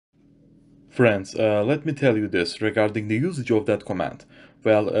Friends, let me tell you this regarding the usage of that command.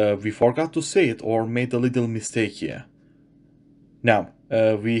 Well, we forgot to say it or made a little mistake here. Now,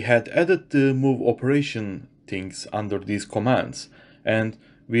 we had added the move operation things under these commands, and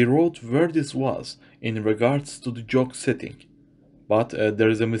we wrote where this was in regards to the jog setting. But there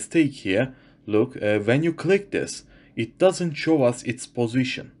is a mistake here. Look, when you click this, it doesn't show us its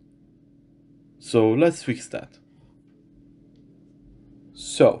position. So let's fix that.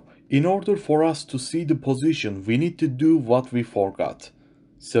 So, in order for us to see the position, we need to do what we forgot.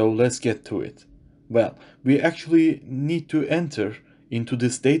 So let's get to it. Well, we actually need to enter into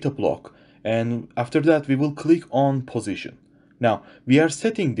this data block, and after that we will click on position. Now, we are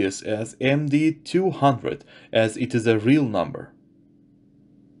setting this as MD200 as it is a real number.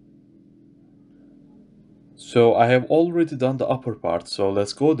 So I have already done the upper part, so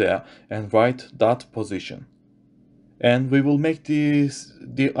let's go there and write dot position. And we will make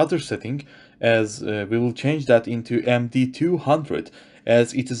the other setting as we will change that into MD200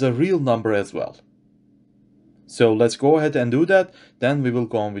 as it is a real number as well. So let's go ahead and do that, then we will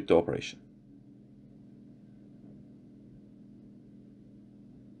go on with the operation.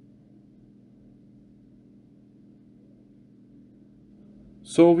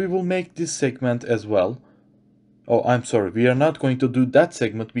 So we will make this segment as well. Oh, I'm sorry, we are not going to do that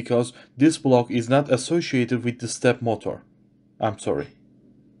segment because this block is not associated with the step motor. I'm sorry.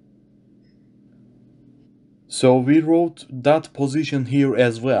 So we wrote that position here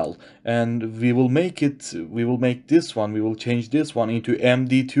as well, and we will make this one, we will change this one into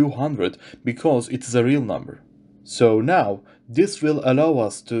MD200 because it is a real number. So now this will allow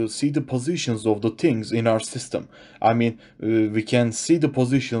us to see the positions of the things in our system. I mean, we can see the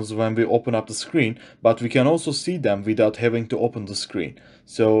positions when we open up the screen, but we can also see them without having to open the screen.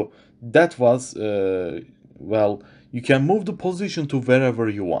 So that was, well, you can move the position to wherever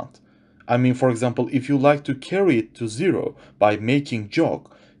you want. I mean, for example, if you like to carry it to 0 by making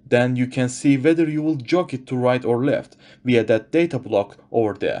jog, then you can see whether you will jog it to right or left via that data block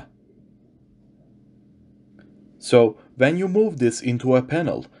over there. So when you move this into a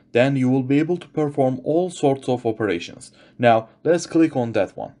panel, then you will be able to perform all sorts of operations. Now let's click on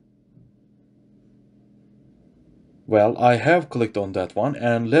that one. Well, I have clicked on that one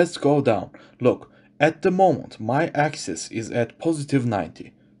and let's go down. Look, at the moment my axis is at positive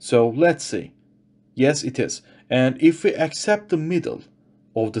 90. So let's see. Yes, it is. And if we accept the middle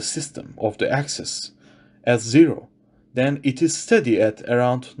of the system, of the axis, as 0, then it is steady at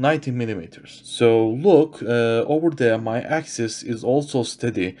around 90 millimeters. So look, over there my axis is also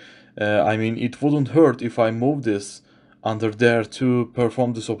steady. I mean, it wouldn't hurt if I move this under there to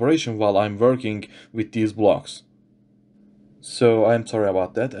perform this operation while I'm working with these blocks. So I'm sorry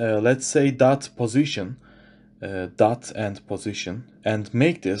about that. Let's say dot position, dot and position, and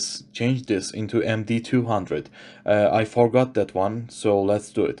make this, change this into MD200. I forgot that one, so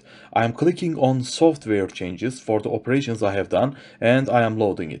let's do it. I'm clicking on software changes for the operations I have done, and I am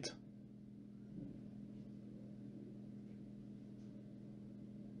loading it.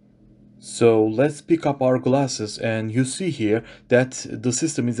 So let's pick up our glasses, and you see here that the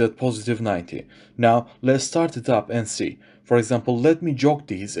system is at positive 90. Now let's start it up and see. For example, let me jog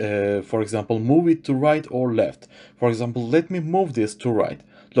these, for example, move it to right or left. For example, let me move this to right.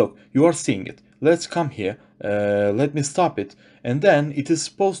 Look, you are seeing it. Let's come here, let me stop it, and then it is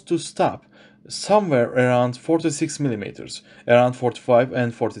supposed to stop somewhere around 46 millimeters, around 45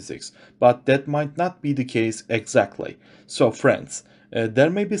 and 46, but that might not be the case exactly. So friends, there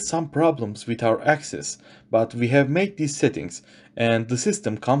may be some problems with our axis, but we have made these settings and the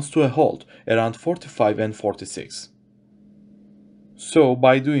system comes to a halt around 45 and 46. So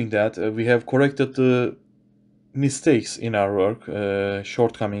by doing that, we have corrected the mistakes in our work,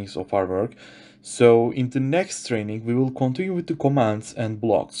 shortcomings of our work. So in the next training, we will continue with the commands and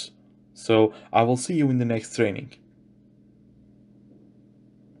blocks. So I will see you in the next training.